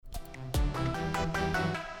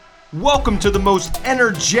Welcome to the most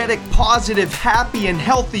energetic, positive, happy, and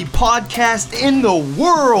healthy podcast in the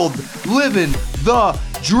world, Living the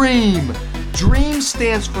Dream. DREAM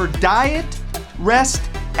stands for diet, rest,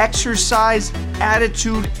 exercise,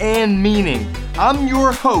 attitude, and meaning. I'm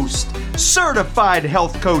your host, certified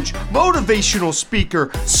health coach, motivational speaker,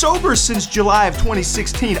 sober since July of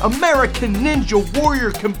 2016, American Ninja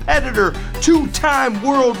Warrior competitor, two-time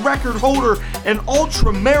world record holder, and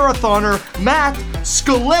ultra marathoner, Matt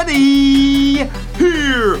Scaletti.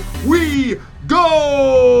 Here we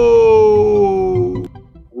go!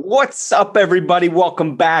 What's up, everybody?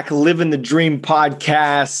 Welcome back, Living the Dream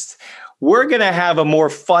podcast. We're going to have a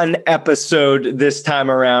more fun episode this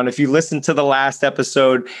time around. If you listened to the last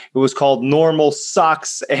episode, it was called Normal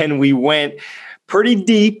Sucks, and we went pretty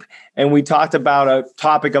deep, and we talked about a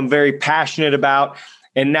topic I'm very passionate about.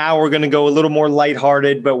 And now we're going to go a little more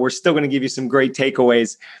lighthearted, but we're still going to give you some great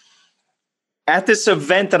takeaways. At this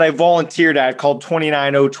event that I volunteered at called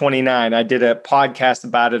 29029, I did a podcast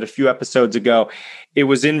about it a few episodes ago. It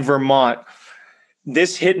was in Vermont.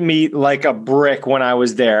 This hit me like a brick when I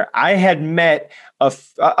was there. I had met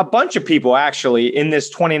a bunch of people actually in this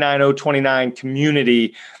 29029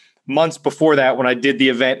 community months before that when I did the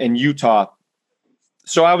event in Utah.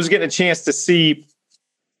 So I was getting a chance to see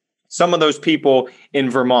some of those people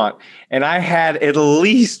in Vermont. And I had at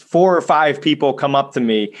least 4 or 5 people come up to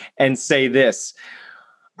me and say this: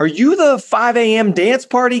 "Are you the 5 a.m. dance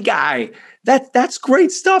party guy? That's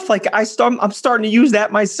great stuff. Like I'm starting to use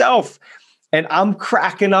that myself." And I'm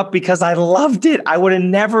cracking up because I loved it. I would have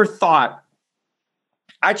never thought.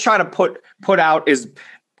 I try to put out as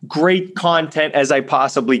great content as I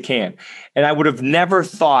possibly can. And I would have never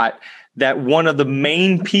thought that one of the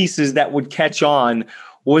main pieces that would catch on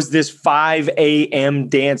was this 5 a.m.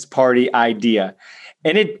 dance party idea.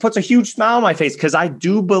 And it puts a huge smile on my face because I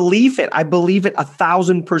do believe it. I believe it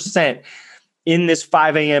 1,000% in this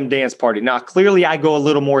 5 a.m. dance party. Now, clearly I go a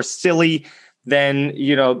little more silly than,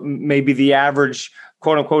 maybe the average,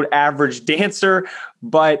 quote unquote, average dancer,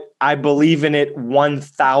 but I believe in it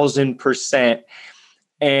 1,000%.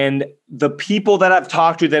 And the people that I've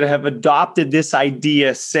talked to that have adopted this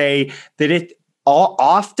idea say that it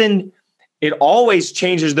always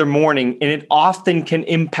changes their morning, and it often can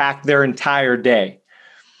impact their entire day.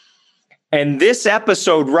 And this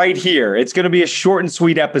episode right here, it's going to be a short and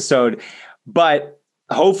sweet episode, but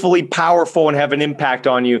hopefully powerful and have an impact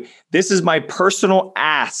on you. This is my personal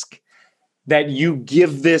ask that you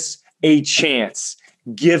give this a chance.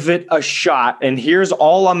 Give it a shot. And here's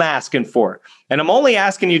all I'm asking for. And I'm only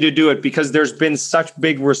asking you to do it because there's been such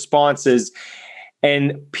big responses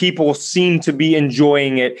and people seem to be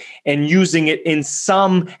enjoying it and using it at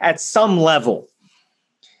some level.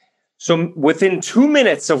 So within 2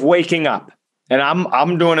 minutes of waking up, and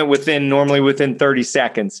I'm doing it normally within 30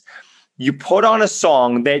 seconds, you put on a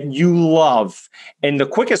song that you love. And the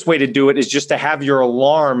quickest way to do it is just to have your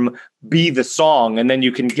alarm be the song. And then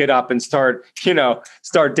you can get up and start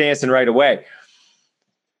dancing right away.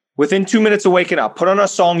 Within 2 minutes of waking up, put on a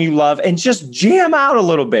song you love and just jam out a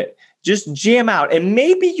little bit. Just jam out. And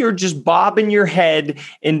maybe you're just bobbing your head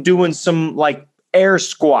and doing some like air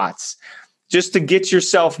squats just to get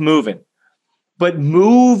yourself moving. But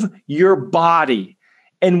move your body.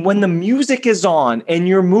 And when the music is on and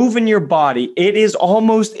you're moving your body, it is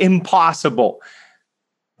almost impossible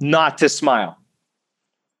not to smile.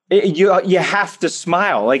 You have to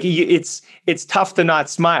smile. Like it's tough to not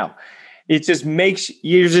smile. It just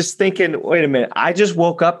you're just thinking, wait a minute, I just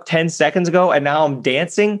woke up 10 seconds ago and now I'm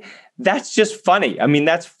dancing. That's just funny. I mean,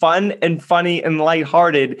 that's fun and funny and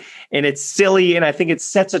lighthearted, and it's silly. And I think it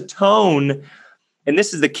sets a tone. And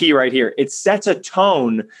this is the key right here. It sets a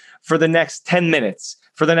tone for the next 10 minutes.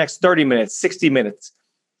 For the next 30 minutes, 60 minutes,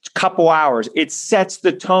 a couple hours. It sets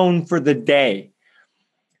the tone for the day.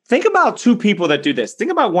 Think about 2 people that do this.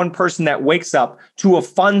 Think about one person that wakes up to a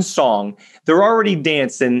fun song. They're already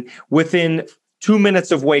dancing within 2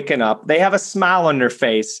 minutes of waking up. They have a smile on their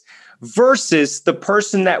face versus the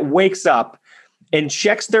person that wakes up and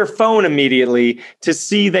checks their phone immediately to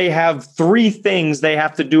see they have 3 things they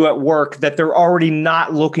have to do at work that they're already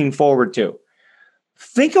not looking forward to.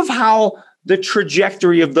 Think of how the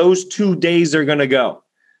trajectory of those 2 days are going to go.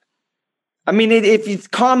 I mean, if it's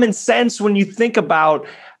common sense when you think about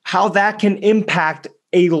how that can impact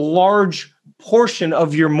a large portion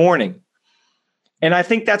of your morning. And I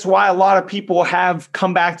think that's why a lot of people have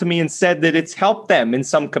come back to me and said that it's helped them in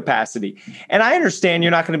some capacity. And I understand you're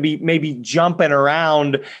not going to be maybe jumping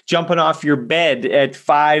off your bed at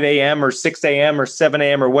 5 a.m. or 6 a.m. or 7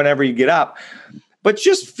 a.m. or whenever you get up. But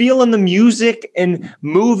just feeling the music and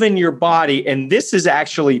moving your body. And this is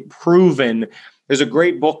actually proven There's a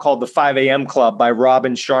great book called The 5 a.m. Club by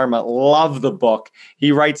Robin Sharma. Love the book.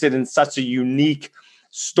 He writes it in such a unique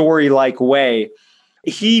story-like way.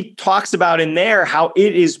 He talks about in there how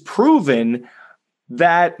it is proven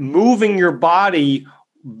that moving your body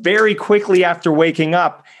very quickly after waking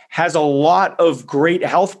up has a lot of great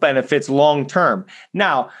health benefits long-term.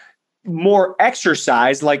 Now, more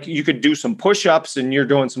exercise, like you could do some push-ups and you're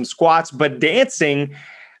doing some squats, but dancing,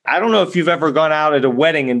 I don't know if you've ever gone out at a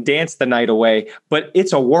wedding and danced the night away, but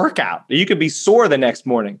it's a workout. You could be sore the next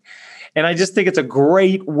morning. And I just think it's a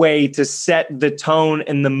great way to set the tone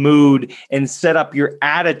and the mood and set up your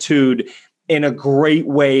attitude in a great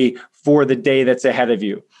way for the day that's ahead of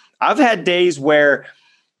you. I've had days where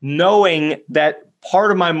knowing that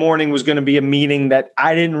part of my morning was going to be a meeting that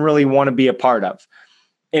I didn't really want to be a part of.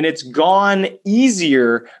 And it's gone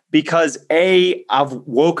easier because I've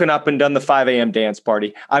woken up and done the 5 a.m. dance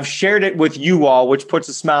party. I've shared it with you all, which puts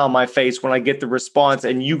a smile on my face when I get the response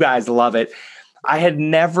and you guys love it. I had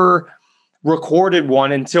never recorded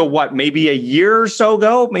one until maybe a year or so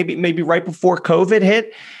ago, maybe right before COVID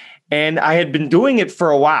hit. And I had been doing it for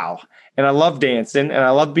a while. And I love dancing and I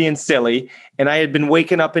love being silly. And I had been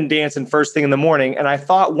waking up and dancing first thing in the morning. And I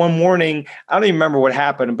thought one morning, I don't even remember what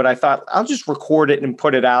happened, but I thought I'll just record it and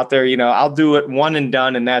put it out there. I'll do it one and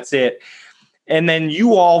done and that's it. And then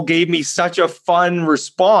you all gave me such a fun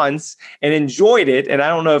response and enjoyed it. And I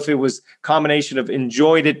don't know if it was a combination of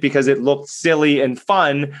enjoyed it because it looked silly and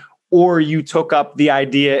fun, or you took up the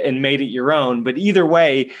idea and made it your own. But either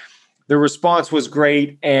way, the response was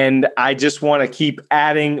great, and I just want to keep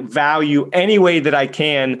adding value any way that I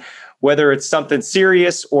can, whether it's something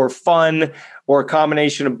serious or fun or a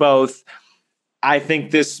combination of both. I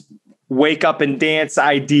think this wake up and dance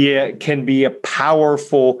idea can be a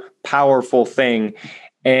powerful, powerful thing.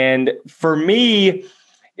 And for me,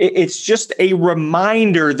 it's just a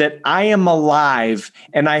reminder that I am alive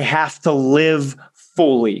and I have to live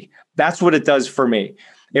fully. That's what it does for me.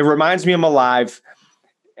 It reminds me I'm alive.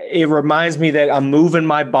 It reminds me that I'm moving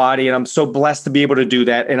my body and I'm so blessed to be able to do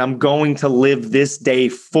that. And I'm going to live this day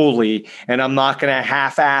fully. And I'm not going to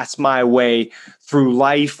half-ass my way through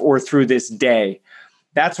life or through this day.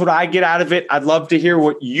 That's what I get out of it. I'd love to hear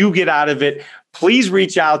what you get out of it. Please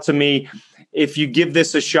reach out to me if you give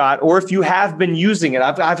this a shot or if you have been using it.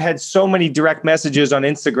 I've had so many direct messages on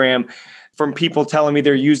Instagram from people telling me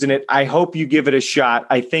they're using it. I hope you give it a shot.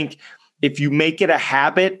 I think if you make it a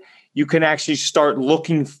habit, you can actually start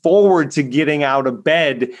looking forward to getting out of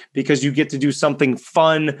bed because you get to do something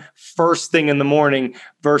fun first thing in the morning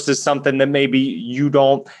versus something that maybe you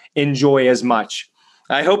don't enjoy as much.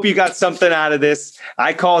 I hope you got something out of this.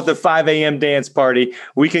 I call it the 5 a.m. dance party.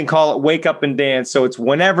 We can call it wake up and dance. So it's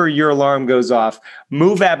whenever your alarm goes off,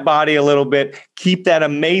 move that body a little bit, keep that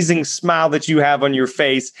amazing smile that you have on your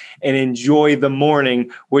face and enjoy the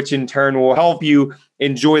morning, which in turn will help you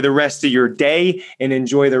enjoy the rest of your day and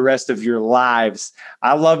enjoy the rest of your lives.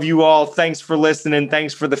 I love you all. Thanks for listening.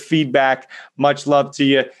 Thanks for the feedback. Much love to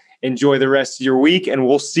you. Enjoy the rest of your week, and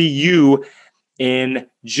we'll see you in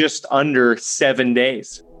just under 7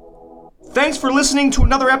 days. Thanks for listening to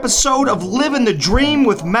another episode of Living the Dream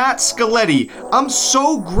with Matt Scaletti. I'm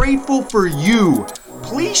so grateful for you.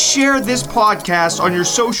 Please share this podcast on your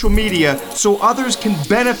social media so others can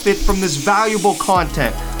benefit from this valuable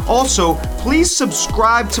content. Also, please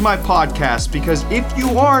subscribe to my podcast because if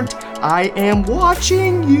you aren't, I am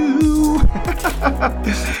watching you.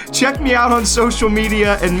 Check me out on social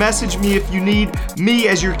media and message me if you need me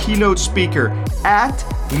as your keynote speaker at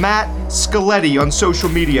Matt Scaletti on social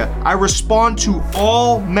media. I respond to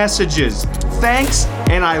all messages. Thanks,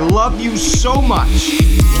 and I love you so much.